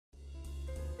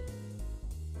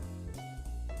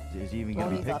Is he even going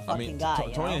to be picked? I mean,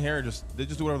 Tony and Harry they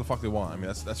just do whatever the fuck they want. I mean,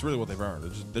 that's really what they've earned.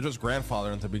 They're just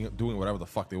grandfathered into doing whatever the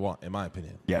fuck they want, in my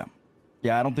opinion. Yeah.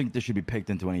 Yeah, I don't think they should be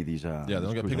picked into any of these. Yeah, they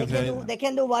don't get picked into any. They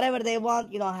can do whatever they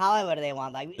want, you know, however they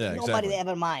want. Like, yeah, nobody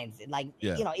ever minds. Like,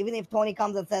 you know, even if Tony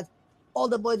comes and says, all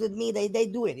the boys with me, they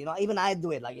do it. You know, even I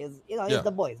do it. Like, it's, you know, it's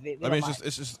the boys. We I mean,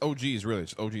 it's just OGs, really.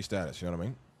 It's OG status. You know what I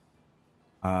mean?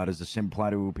 Does the sim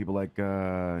apply to people like,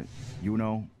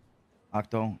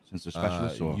 Octo, since they're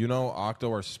specialists? Or?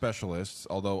 Octo are specialists,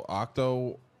 although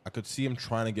Octo, I could see him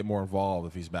trying to get more involved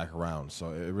if he's back around.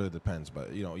 So it really depends. But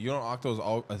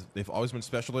Octo's they've always been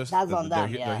specialists.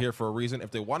 They're here for a reason.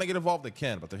 If they want to get involved, they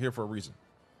can, but they're here for a reason.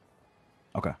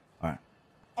 Okay, all right.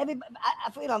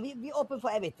 You know, we open for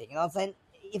everything. You know what I'm saying?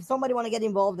 If somebody want to get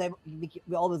involved,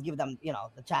 we always give them, you know,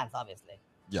 the chance. Obviously,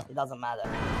 it doesn't matter.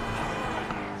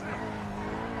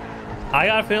 I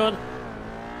got a feeling,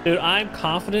 dude. I'm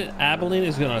confident Abilene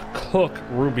is gonna cook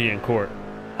Ruby in court.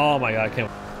 Oh my god, I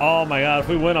can't. Oh my god, if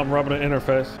we win, I'm rubbing an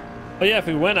interface. But yeah, if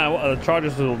we win, the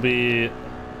charges will be.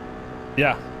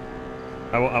 Yeah,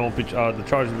 I won't be. The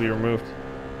charges will be removed.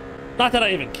 Not that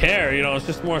I even care, you know. It's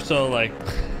just more so like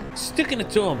sticking it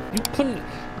to them.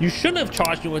 You shouldn't have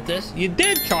charged me with this. You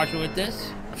did charge me with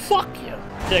this. Fuck you.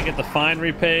 Yeah, get the fine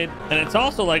repaid. And it's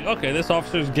also like, okay, this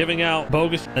officer's giving out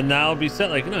bogus, and now it'll be set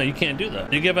like, no, you can't do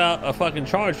that. You give out a fucking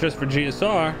charge just for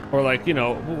GSR, or like, you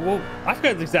know, well, I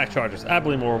forgot the exact charges.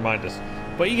 Abilene will remind us,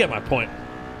 but you get my point.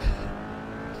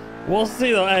 We'll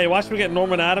see though. Hey, watch me get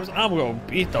Norman Adams. I'm gonna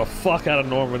beat the fuck out of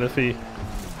Norman if he.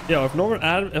 Yo, if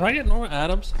I get Norman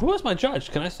Adams, who is my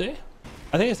judge? Can I see?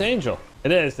 I think it's Angel.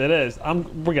 It is.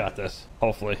 We got this.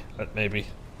 Hopefully, maybe.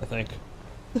 I think.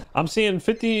 I'm seeing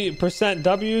 50%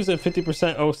 W's and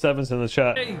 50% 07s in the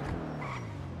chat. Hey.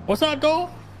 What's up, Dole?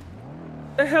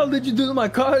 The hell did you do to my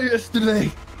car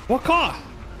yesterday? What car?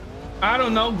 I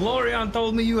don't know. Glorion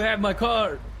told me you had my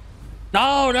car.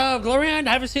 No, Glorion.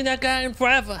 I haven't seen that guy in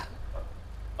forever.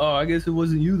 Oh, I guess it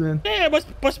wasn't you then. Yeah, must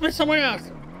have been somewhere else.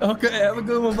 Okay, have a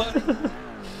good one, buddy.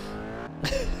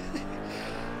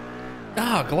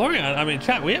 Glorion. I mean,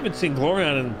 chat, we haven't seen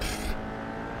Glorion in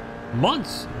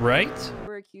months, right?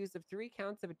 We're accused of 3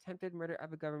 counts of attempted murder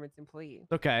of a government employee.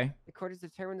 Okay. The court has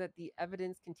determined that the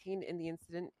evidence contained in the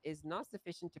incident is not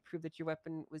sufficient to prove that your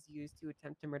weapon was used to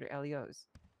attempt to murder LEOs.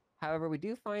 However, we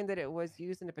do find that it was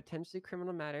used in a potentially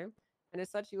criminal matter, and as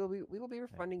such, we will be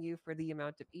refunding you for the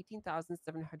amount of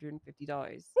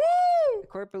 $18,750. The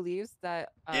court believes that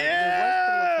there was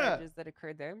criminal charges that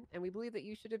occurred there, and we believe that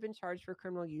you should have been charged for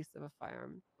criminal use of a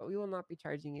firearm, but we will not be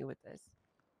charging you with this.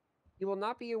 You will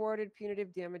not be awarded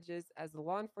punitive damages as the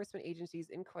law enforcement agencies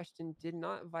in question did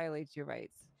not violate your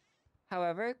rights.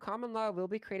 However, common law will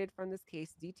be created from this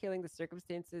case detailing the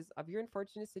circumstances of your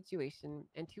unfortunate situation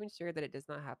and to ensure that it does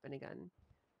not happen again.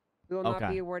 We will not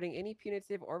be awarding any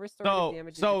punitive or restorative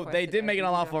damages. So they did make an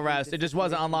unlawful arrest. It just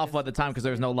wasn't unlawful at the time because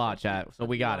there was no law, chat. So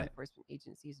we got it. Enforcement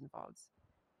agencies involved.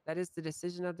 That is the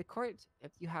decision of the court.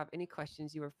 If you have any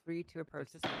questions, you are free to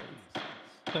approach the stand.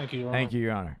 Thank you, Your Honor. Thank you,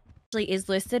 Your Honor. Actually is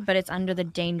listed, but it's under the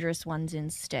dangerous ones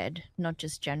instead, not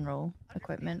just general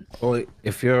equipment. Well,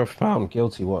 if you're found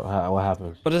guilty, what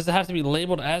happens? But does it have to be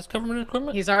labeled as government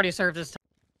equipment? He's already served his time.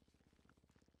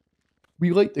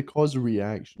 We like to cause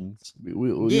reactions. We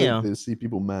like to see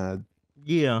people mad.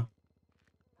 Yeah.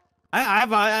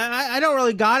 I don't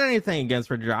really got anything against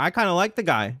Richard. I kind of like the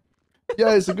guy.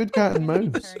 Yeah, it's a good cat and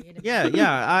mouse.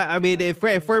 Yeah. I mean, if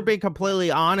we're being completely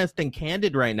honest and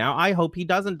candid right now, I hope he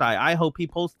doesn't die. I hope he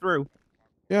pulls through.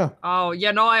 Yeah. Oh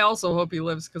yeah, no, I also hope he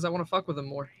lives because I want to fuck with him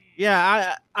more.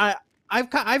 Yeah,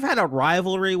 I've had a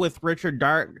rivalry with Richard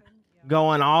Dark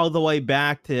going all the way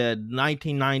back to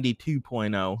 1990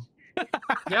 2.0.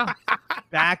 Yeah.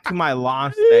 Back to my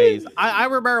lost days. I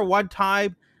remember one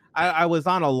time I was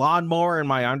on a lawnmower in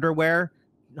my underwear,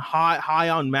 high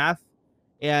on meth,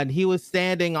 and he was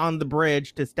standing on the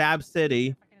bridge to Stab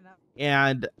City,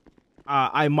 and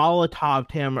I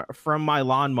Molotoved him from my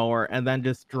lawnmower and then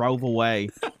just drove away.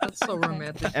 That's so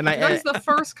romantic. And That's the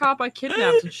first cop I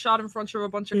kidnapped and shot in front of a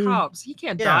bunch of cops. He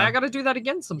can't die. I got to do that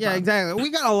again sometime. Yeah, exactly. We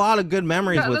got a lot of good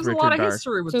memories with Richard Dark. There's a lot of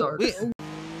history with Dark. There.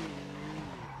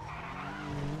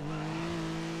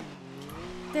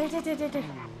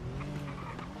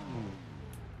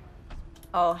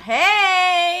 Oh,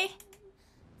 hey!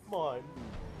 Mime.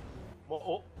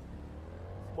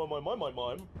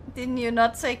 Mime. Didn't you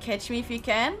not say catch me if you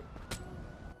can?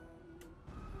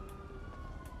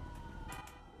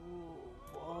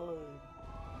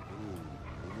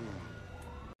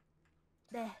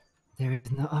 There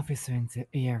is no officer in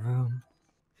the ER room.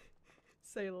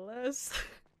 Say less.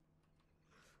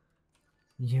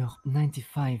 Your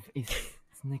 95 is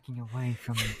sneaking away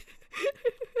from me.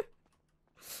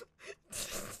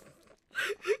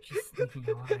 She's sneaking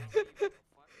away.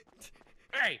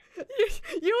 Hey!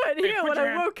 You weren't here when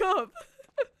I woke up.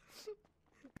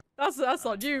 That's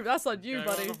on you. That's on you,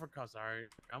 buddy. Sorry.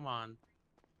 Come on.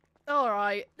 All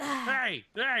right. Hey!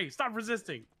 Hey! Stop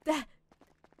resisting.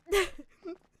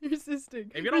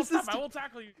 Resisting. If you don't stop, I will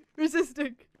tackle you.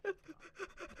 Resisting.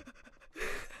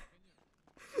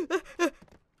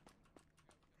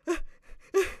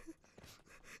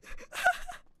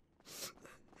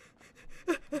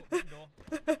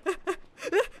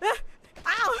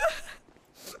 Ow!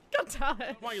 God damn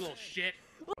it. Come on, you little shit.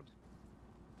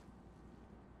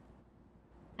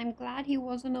 I'm glad he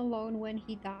wasn't alone when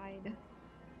he died.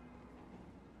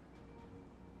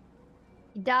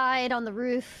 He died on the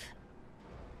roof,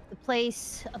 the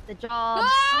place of the job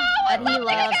Oh, that he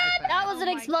loved. That was Oh an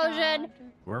my explosion. God.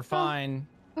 We're fine.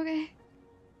 Okay.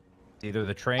 It's either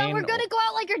the train. No, we're gonna go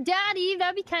out like your daddy.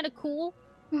 That'd be kind of cool.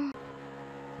 We're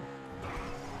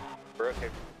okay.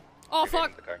 Oh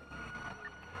fuck!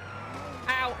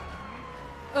 Ow!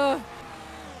 Ugh.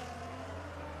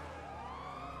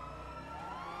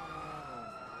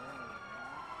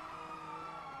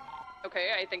 Okay,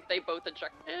 I think they both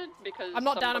ejected because I'm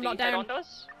not down. I'm not somebody hit down. onto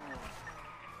us.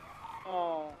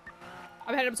 Oh.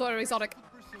 I'm headed to Exotic.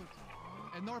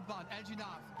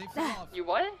 You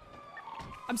what?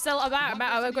 I'm still. I'm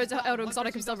going to Elder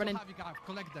Exotic. I'm still running.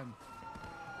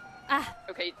 Ah.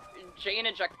 Okay, Jane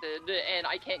ejected, and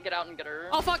I can't get out and get her.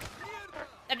 Oh fuck!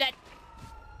 I'm dead.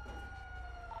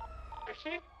 Is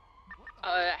she?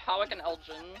 Howick and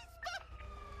Elgin.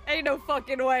 Ain't no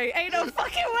fucking way. Ain't no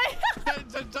fucking way.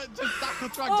 Taco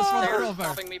truck just They're run over.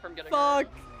 stopping me from getting Fuck.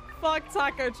 Fuck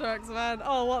taco trucks, man.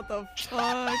 Oh, what the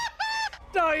fuck?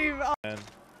 Don't even. And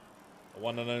the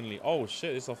one and only. Oh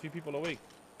shit, there's a few people awake.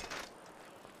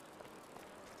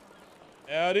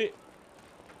 Howdy.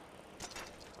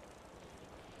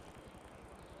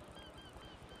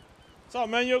 What's up,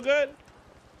 man? You good?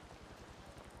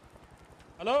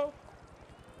 Hello?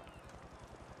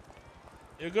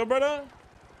 You good, brother?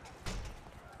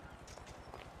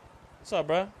 What's up,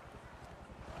 bro?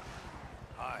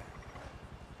 Hi.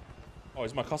 Oh,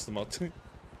 he's my customer.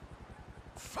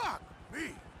 Fuck me.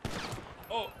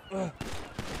 Oh.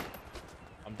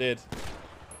 I'm dead.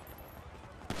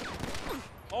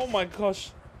 Oh my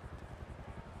gosh.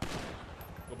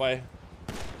 Goodbye.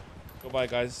 Goodbye,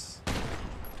 guys.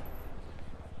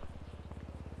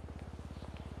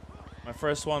 My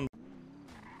first one.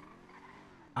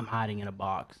 I'm hiding in a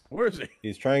box. Where is he?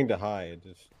 He's trying to hide.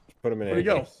 Just put him in. Where'd he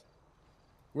go?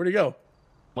 Where'd he go?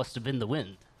 Must have been the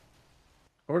wind.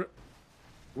 Where'd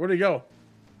he go?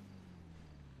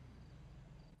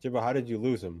 Jimbo, how did you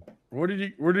lose him? Where did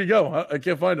he go? I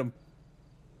can't find him.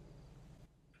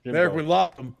 Jimbo. Eric, we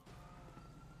lost him.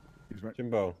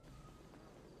 Jimbo.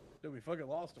 Dude, we fucking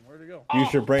lost him. Where'd he go?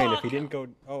 Use your brain. If he didn't go,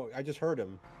 oh, I just heard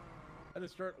him. I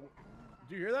just heard.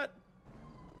 Did you hear that?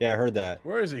 Yeah, I heard that.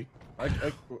 Where is he?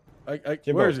 Jimbo.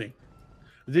 Where is he?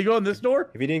 Did he go in this door?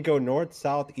 If he didn't go north,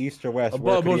 south, east, or west,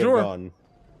 Above, where could he have bonjour. gone?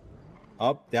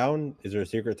 Up, down? Is there a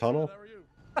secret tunnel?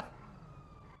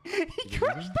 He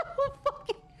crushed the whole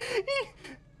fucking.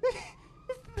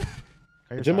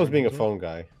 Jimbo's being a phone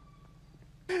guy.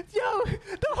 Yo,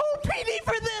 the whole PD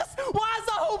for this. Why is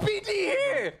the whole PD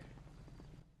here?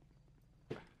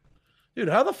 Dude,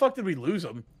 how the fuck did we lose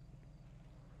him?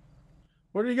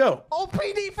 Where did he go? Whole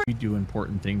PD for. We do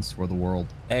important things for the world.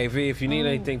 Hey, V, if you need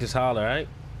anything, just holler, right?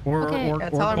 Or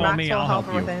call me, I'll help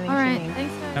you. All right,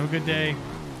 thanks. Have a good day.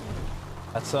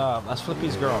 That's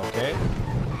Flippy's girl, okay?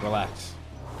 Relax.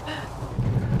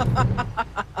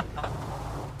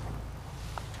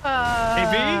 Hey,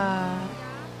 V?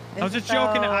 I was just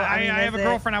joking. I have a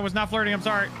girlfriend. I was not flirting. I'm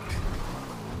sorry.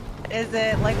 Is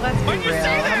it like, let's be real?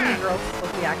 How many girls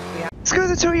will we actually have? Let's go to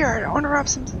the tow yard. I want to rob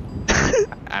something.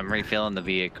 I'm refilling the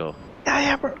vehicle,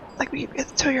 Yeah, bro. Like, we at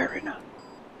the tow yard right now.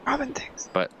 Robbing things.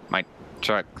 but my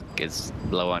truck is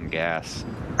low on gas.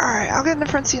 Alright, I'll get in the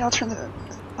front seat. I'll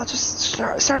just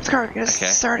start the car. Get us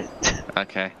Okay. started.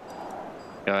 Okay.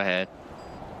 Go ahead.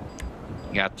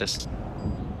 You got this.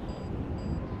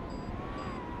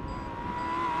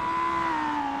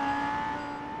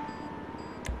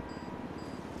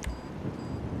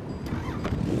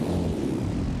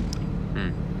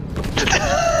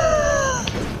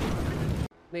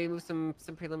 Maybe move some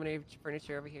preliminary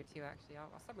furniture over here too. Actually,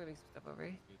 I'll start moving some stuff over.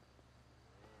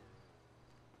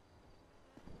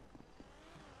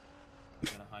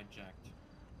 Got hijacked.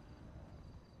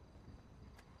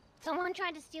 Someone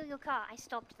tried to steal your car. I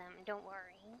stopped them. Don't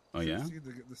worry. Oh yeah. See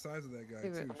the size of that guy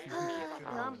too.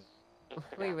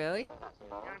 Wait, really?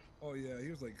 Oh yeah, he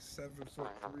was like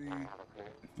 7'3".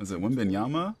 Was it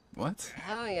Wimbenyama? What?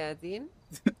 Hell yeah, Dean.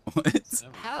 What?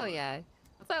 Hell yeah.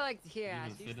 That's what I like to hear,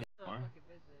 Ash. You said so fucking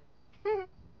busy.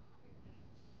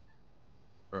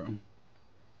 Bro.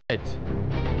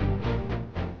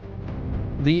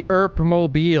 The ERP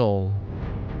Mobile.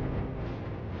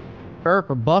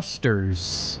 ERP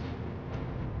Busters.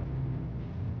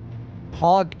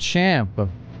 Hog Champ.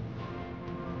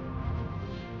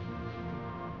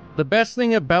 The best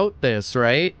thing about this,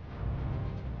 right,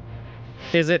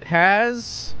 is it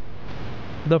has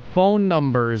the phone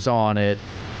numbers on it.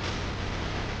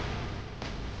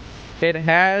 It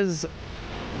has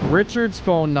Richard's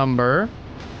phone number,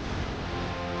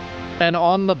 and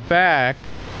on the back,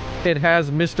 it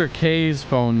has Mr. K's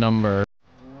phone number.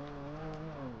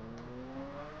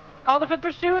 Call the fifth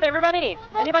pursuit, everybody!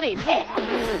 Anybody!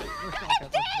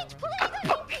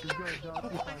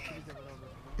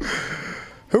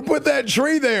 Who put that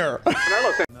tree there?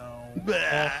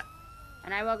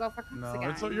 And I will go for No,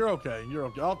 again. it's, you're okay. You're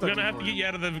okay. I'll We're take gonna have to get you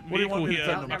out of the What do you want vehicle me to here,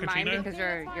 send him? Never mind, Cappuccino. because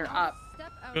you're up.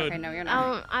 Good. Okay, no, you're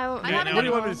not. What do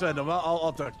you want me to send him?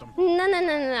 I'll text him. No.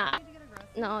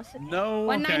 No, it's okay. No.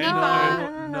 Okay,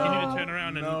 No. no. You need to turn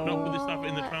around and not put this stuff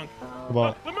in the trunk. Come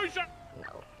on.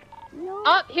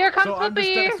 Oh, here comes So I'm just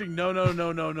Flippy! texting no.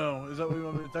 Is that what you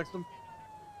want me to text him?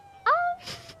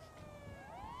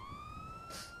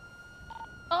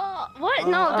 Oh, what?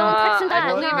 No, don't text him that.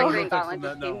 I believe No. a green gauntlet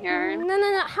just came here.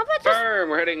 No. How about just... Firm,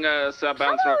 we're heading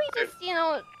southbound. How about we just,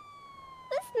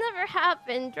 this never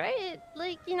happened, right?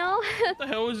 Like, What the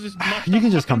hell is this? You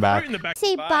can just come back.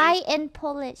 Say bye in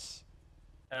Polish.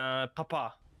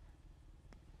 Papa.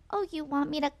 Oh, you want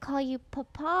me to call you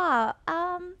Papa?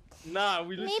 Nah,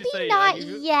 we literally Maybe say not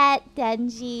yet,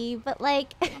 Denji, but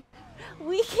like,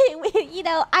 we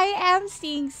I am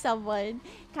seeing someone,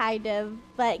 kind of,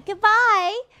 but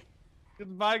goodbye.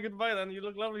 Goodbye, then. You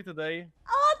look lovely today.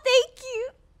 Oh, thank you.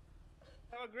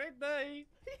 Have a great day.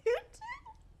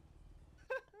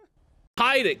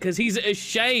 Hide it, because he's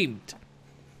ashamed.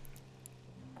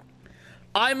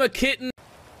 I'm a kitten.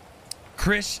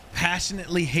 Chris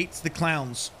passionately hates the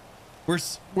clowns.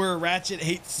 Where Ratchet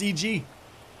hates CG.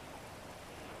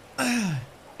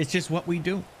 It's just what we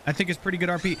do. I think it's pretty good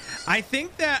RP. I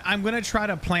think that I'm gonna try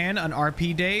to plan an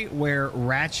RP day where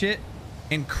Ratchet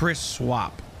and Chris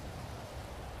swap.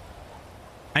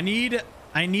 I need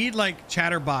like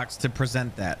Chatterbox to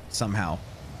present that somehow.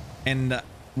 And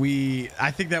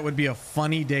I think that would be a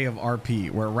funny day of RP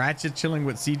where Ratchet chilling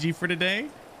with CG for today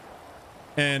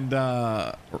and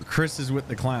Chris is with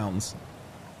the clowns.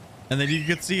 And then you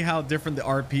could see how different the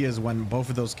RP is when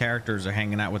both of those characters are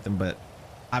hanging out with them, but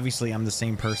obviously I'm the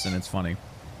same person. It's funny.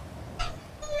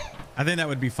 I think that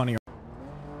would be funny.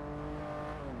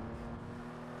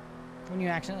 When you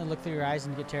accidentally look through your eyes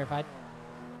and you get terrified.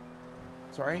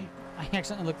 Sorry? I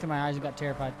accidentally looked through my eyes and got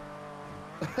terrified.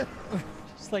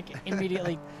 Just like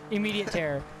immediate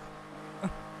terror.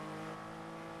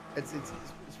 It's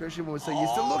especially when we're so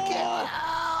used to looking at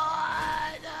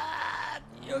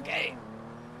it. You okay?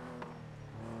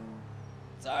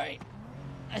 Sorry.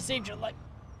 I saved your life.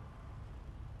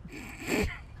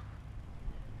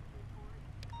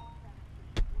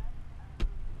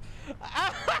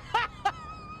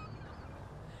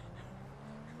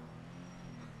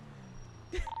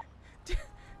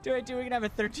 We can have a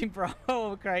 13 Pro.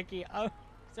 Oh, crikey. Oh, is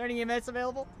there any EMS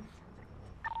available?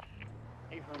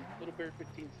 Hey, from Little Bear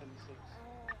 1576.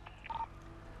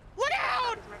 Look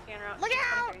out! Look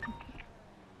out!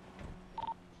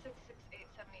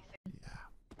 66876.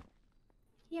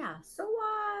 Yeah, so,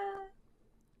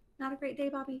 not a great day,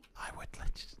 Bobby. I would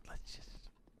let's just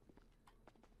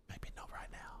maybe not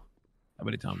right now. How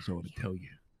many times do I want to tell you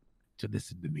to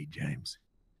listen to me, James?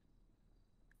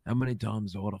 How many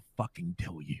times do I want to fucking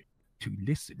tell you to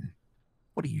listen?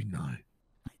 What do you know?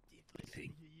 I did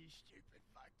listen. You stupid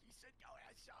fuck. You said go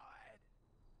outside.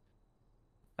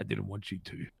 I didn't want you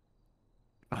to.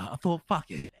 I thought,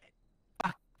 fuck it.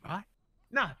 Fuck, right?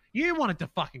 No, you wanted to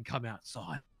fucking come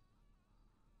outside.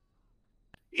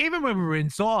 Even when we were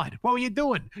inside, what were you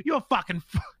doing? You were fucking...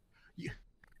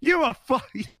 You were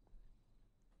fucking...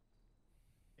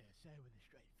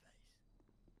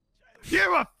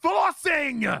 You were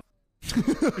flossing!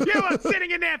 You were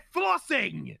sitting in there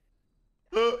flossing!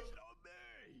 You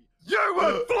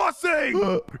were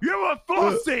flossing! You were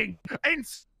flossing! And...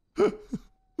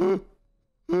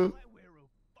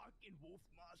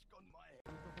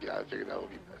 Yeah, I figured that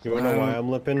would be best. You wanna know why I'm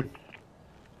lipping?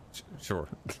 Sure.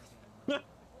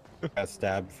 Got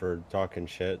stabbed for talking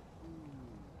shit.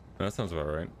 That sounds about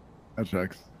right. That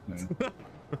checks.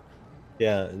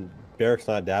 Yeah, and Barrick's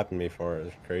not dapping me for it.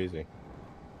 It's crazy.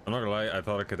 I'm not gonna lie, I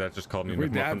thought a cadet just called me If we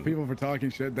dabbed McMuffin. people for talking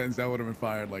shit, Denzel would have been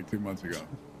fired like 2 months ago.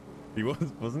 He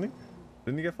wasn't he?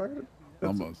 Didn't he get fired?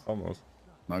 Almost. Almost.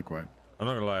 Not quite. I'm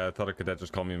not gonna lie, I thought a cadet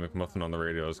just called me McMuffin on the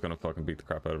radio. I was gonna fucking beat the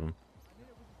crap out of him.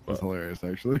 That's hilarious,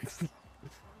 actually.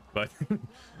 But I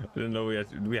didn't know we had.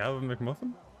 Do we have a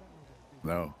McMuffin?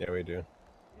 No. Yeah, we do.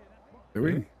 Do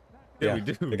we? Yeah, we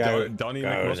do. The guy Donnie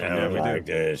goes McMuffin. out Yeah, we like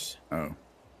do. this. Oh.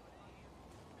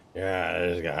 Yeah,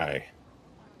 this guy.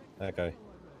 That guy.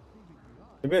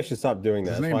 Maybe I should stop doing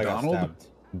that. Is his That's why name I got Donald?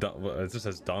 stabbed. Well, it just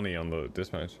says Donnie on the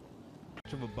dispatch.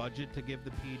 Of a budget to give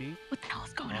the PD. What the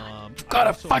hell's going on?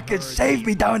 Gotta fucking save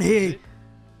me down here.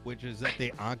 Which is that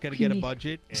they aren't gonna get a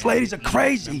budget. These ladies are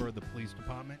crazy. Member of the police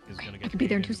department is gonna get. I can be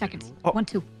there in 2 seconds. 1,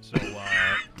 2. So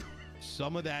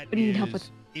some of that What do you need help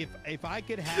is with? if I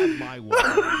could have my way,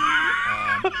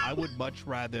 I would much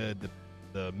rather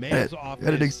the mayor's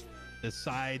office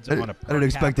decides on a. I didn't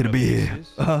expect it to be here.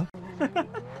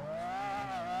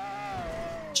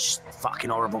 Just fucking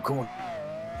horrible. Come on.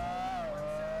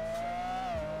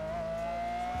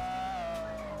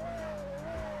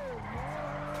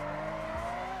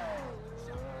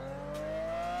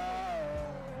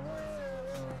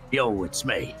 Yo, it's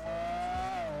me.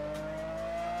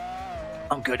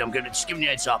 I'm good. Just giving you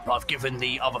a heads up. I've given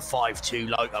the other 5 to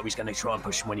Loco. He's going to try and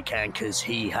push him when he can because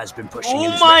he has been pushing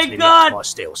him. Oh my God!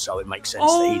 Still, so it makes sense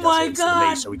that he does it instead of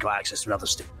me. So we got access to another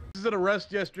still. This is an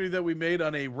arrest yesterday that we made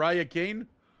on a Raya Kane.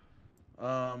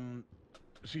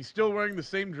 She's still wearing the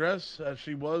same dress as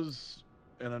she was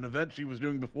in an event she was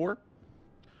doing before.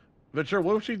 Vulture,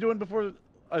 what was she doing before?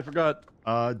 I forgot.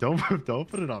 Don't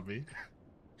put it on me.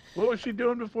 What was she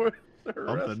doing before her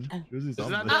arrest? Something. She was doing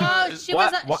something. Oh, she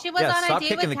was on a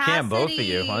date with Cassidy. Cam, both of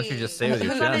you. Why don't you just say with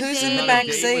your chest? Who's in the back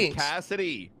seat?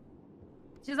 Cassidy.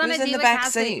 She was on a Who's date in the with back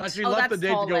Cassidy. seat? She Oh, left the that's date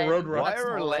to go Poland. road run. Why That's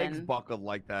are her legs Poland. buckled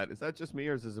like that? Is that just me,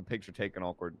 or is the picture taken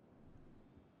awkward?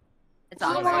 It's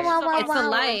awkward. It's a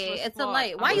light. It's a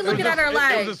light. Why are you looking at her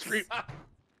legs? There's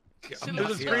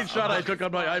a screenshot I took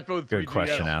on my iPhone 3GS. Good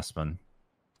question, Aspen.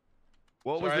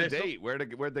 What was Sorry, the date?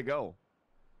 Where'd they go?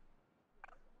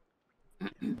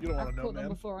 You don't want to know, Caught them man.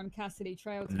 before on Cassidy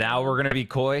Trail. Now we're gonna be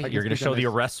coy. You're gonna show the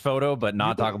arrest photo, but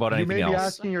not talk about anything You may be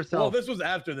else. asking yourself. Well, this was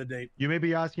after the date. You may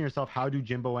be asking yourself, how do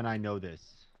Jimbo and I know this?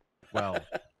 Well,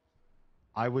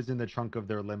 I was in the trunk of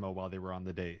their limo while they were on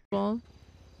the date. Well,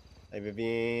 Hey,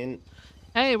 Vivian.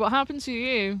 hey, what happened to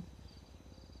you?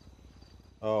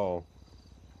 Oh.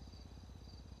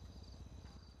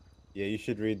 Yeah, you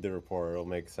should read the report. It'll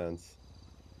make sense.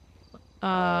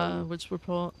 Which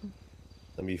report?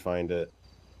 Let me find it.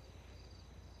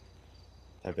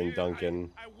 Type in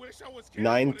Duncan.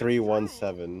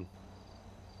 9317.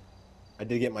 I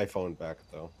did get my phone back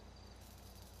though.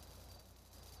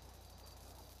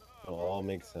 It'll all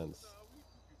make sense.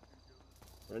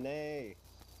 Renee.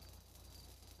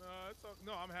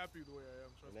 No, I'm happy the way I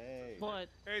am. Trust Renee. What?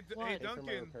 Hey, What? hey, Pay for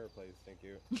my Duncan. repair, please. Thank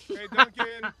you. Hey,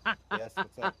 Duncan. Yes,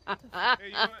 what's up?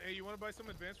 Hey, you want to buy some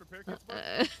advanced repair kits?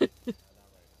 Bud? I'm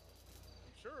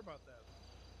sure about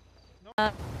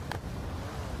that.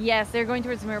 Yes, they're going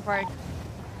towards Mirror Park.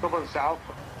 Going south.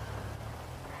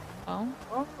 Oh.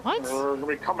 What? We're gonna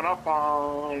be coming up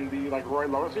on the Roy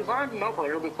Lower seaside. Nope,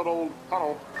 we're in this little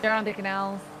tunnel. They're on the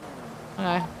canals.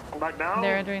 Okay. Come back down.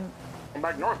 They're entering. Come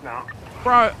back north now.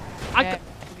 Bro,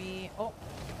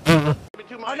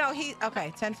 Oh no, okay.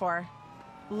 10-4.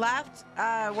 Left.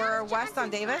 We're west on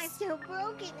Davis. It's so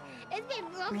broken. It's been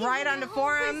broken. Right on the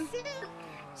forum.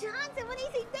 Johnson, what is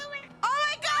he doing? Oh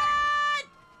my God!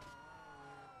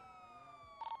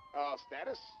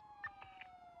 Status.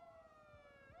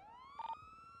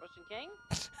 Russian King.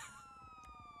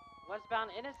 Westbound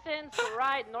Innocence,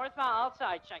 right, northbound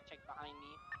outside. Check behind me.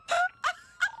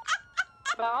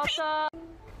 Outside.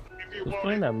 Who's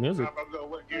playing that music?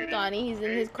 Donnie, he's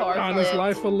in his car. On his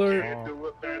life alert.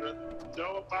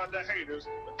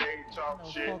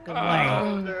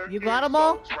 You got them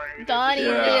all? Donnie's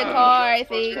in the car, I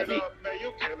think.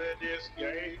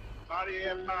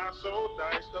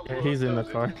 He's in the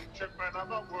car.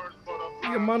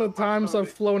 The amount of times I've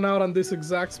flown out on this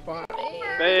exact spot.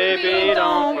 Baby,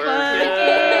 don't forget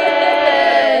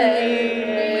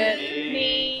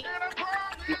me.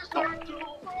 I'm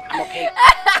okay.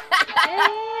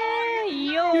 Hey,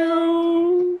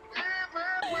 yo.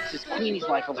 This is Queenie's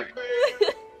life alert.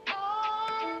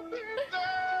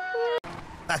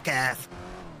 Fuck off.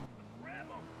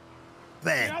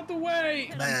 Get out the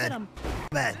way! Man.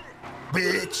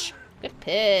 Bitch. Good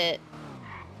pit.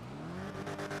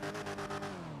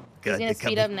 He's God, gonna they're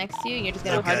speed up coming. next to you. You're just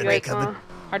gonna Oh, hard God, brake. they're coming.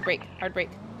 Hard brake. Hard brake.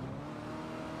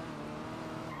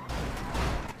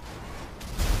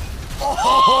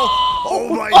 Oh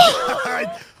my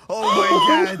God. Oh my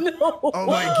god. Oh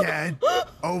my god.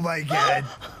 Oh my god.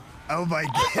 Oh my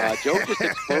god. Joe just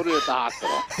exploded at the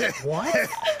hospital. What?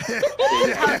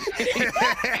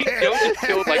 Joe just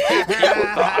killed like 2 people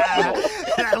at the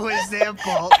hospital. That was their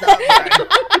fault, not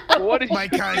mine. What did my you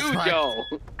do, contract. Joe?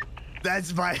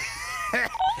 That's my...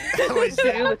 that was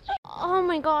their... Oh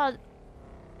my god.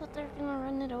 But they're gonna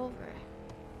run it over.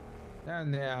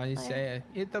 Yeah, you say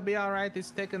it'll be alright.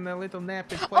 It's taking a little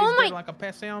nap. It's Oh my- there like a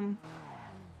PSM.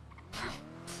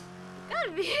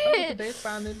 Gotta be Look it. at it,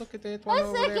 Bonnie. Look at it. One One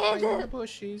over there playing in the second.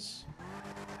 bushes.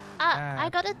 I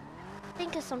gotta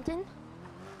think of something.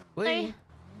 Wait.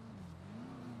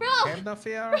 Bro! Have no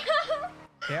fear.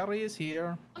 Harry is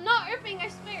here. I'm not ripping, I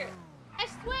swear. I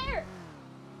swear.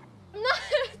 I'm not.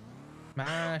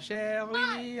 Ma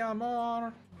chérie,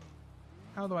 amor.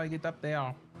 How do I get up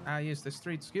there? I use the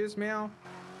street. Excuse me.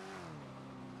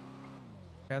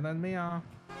 Pardon me.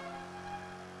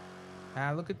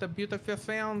 Look at the beautiful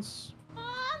fans.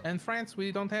 In France,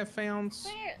 we don't have fans.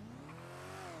 Where?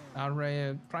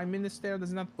 Our prime minister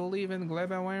does not believe in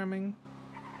global warming,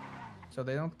 so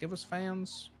they don't give us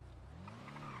fans.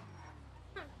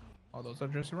 Oh, those are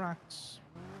just rocks.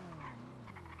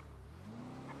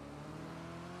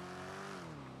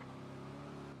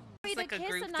 It's like a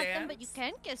kiss or nothing, but you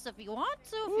can kiss if you want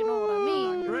to, if you know what I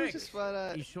mean. Rick,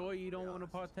 You sure you don't want to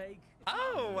partake?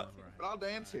 oh, but I'll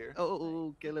dance here.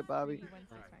 Oh, kill it, Bobby.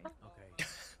 Okay.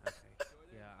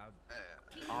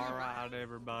 All right,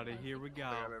 everybody, here we go.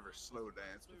 I've ever slow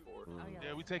danced before.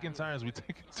 Yeah, we taking turns. We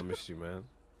taking turns. I miss you, man.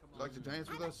 Would you like to dance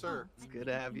with us, sir? It's good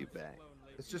to have you back.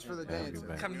 It's just for the Have you dance.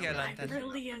 back. Come here, London.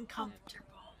 Really uncomfortable.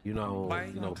 You know,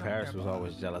 Paris was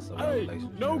always jealous of our Hey,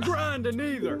 relationship. no grinding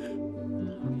either.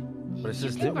 But it's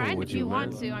just You can different grind with if you man.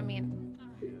 want to. I mean,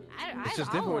 It's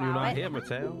just different when you're not here,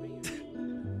 Mattel.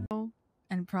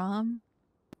 And prom,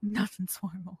 nothing's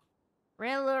formal. I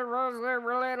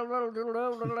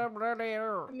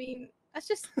mean, that's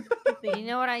just. You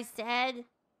know what I said?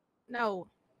 No.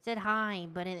 Said hi,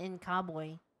 but in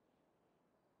cowboy.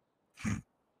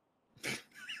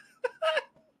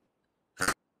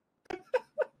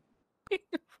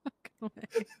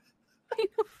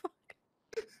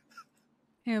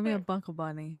 Hand me a buckle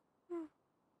bunny.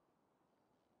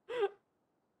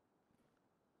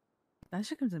 That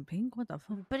shit comes in pink. What the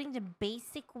fuck? Putting the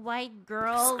basic white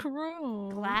girl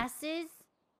Screw. glasses.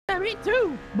 Yeah, me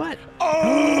too. But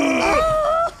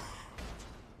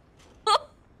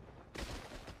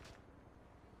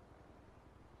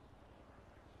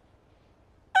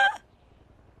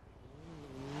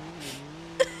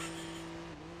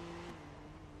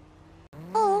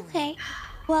Oh, okay.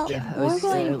 Well, Yeah, we're was,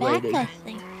 going back, lady. I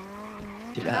think.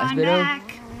 To the hospital?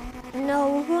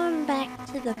 No, we're going back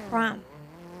to the prom.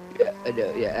 Yeah, I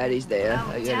know. Yeah, Addie's there.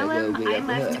 I gotta go meet up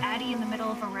with her. Addie in the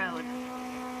middle of a road.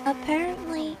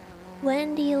 Apparently,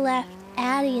 Wendy left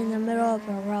Addie in the middle of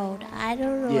a road. I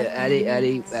don't know. Yeah, what that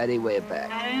means. Addie went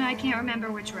back. I can't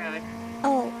remember which road.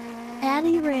 Oh,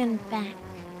 Addie ran back.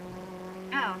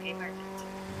 Oh, okay, perfect.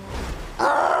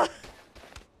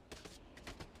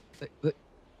 What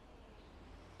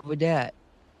with that?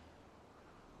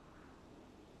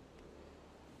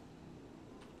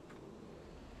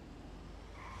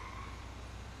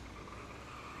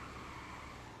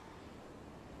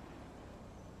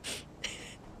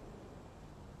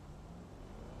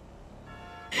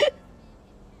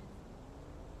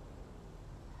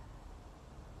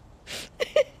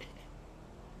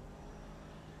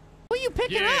 Who you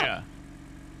picking up?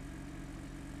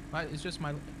 It's just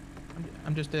my.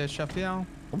 I'm just a chef here.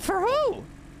 For who?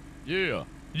 Yeah.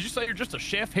 Did you say you're just a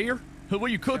chef here? Who are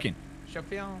you cooking? Chef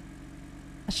here.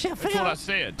 A chef That's what I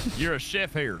said. You're a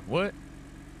chef here. What?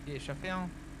 Yeah, chef here.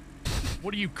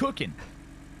 What are you cooking?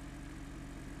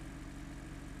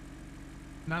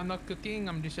 No, I'm not cooking.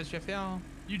 I'm just a chef here.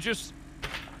 You just...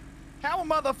 How a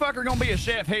motherfucker gonna be a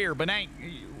chef here but ain't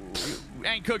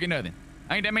cooking nothing?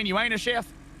 Ain't that mean you ain't a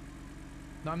chef?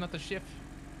 No, I'm not a chef.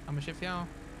 I'm a chef here.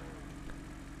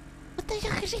 What the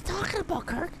heck is he talking about,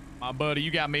 Kirk? My buddy,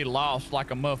 you got me lost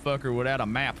like a motherfucker without a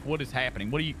map. What is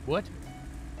happening? What?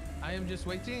 I am just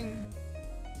waiting.